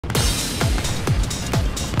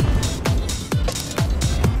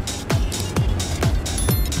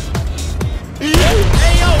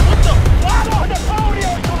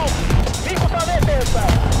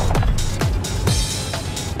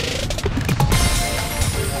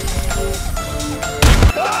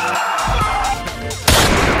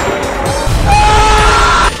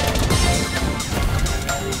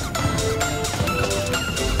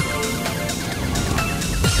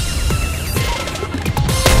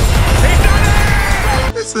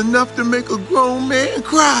It's enough to make a grown man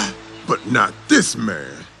cry, but not this man.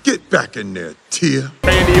 Get back in there, Tia.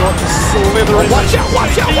 Randy ought to slither in. Watch out,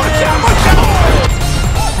 watch out, watch out, watch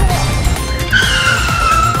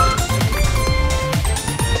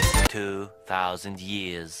out! 2,000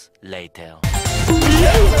 years later.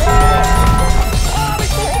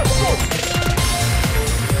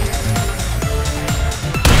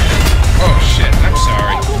 Oh shit, I'm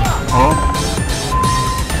sorry. Huh?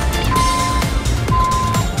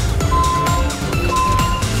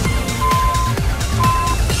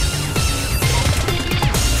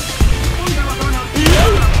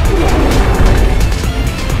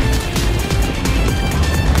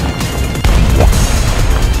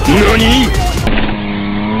 NANI?!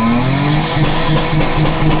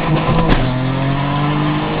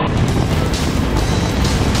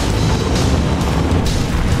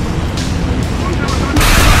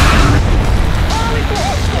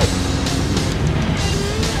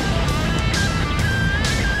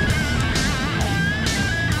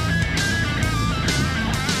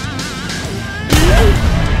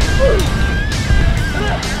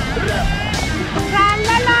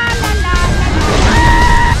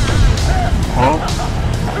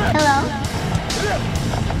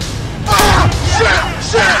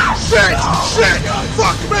 Shit!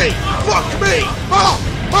 Fuck me! Fuck me! Oh!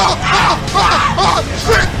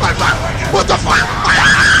 Shit! What the fuck?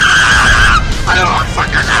 I don't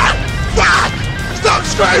fucking know! Fuck! Stop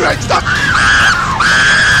screaming! Stop!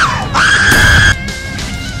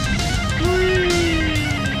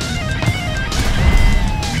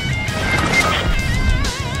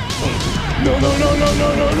 No!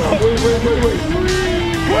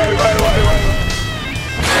 Wait!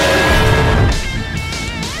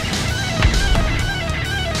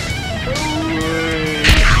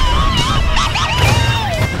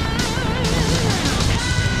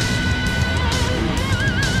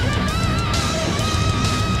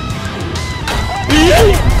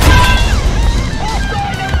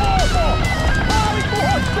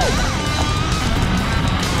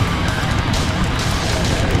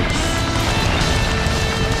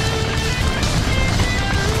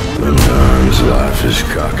 Sometimes life is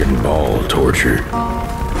cock and ball torture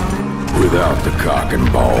without the cock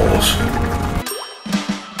and balls.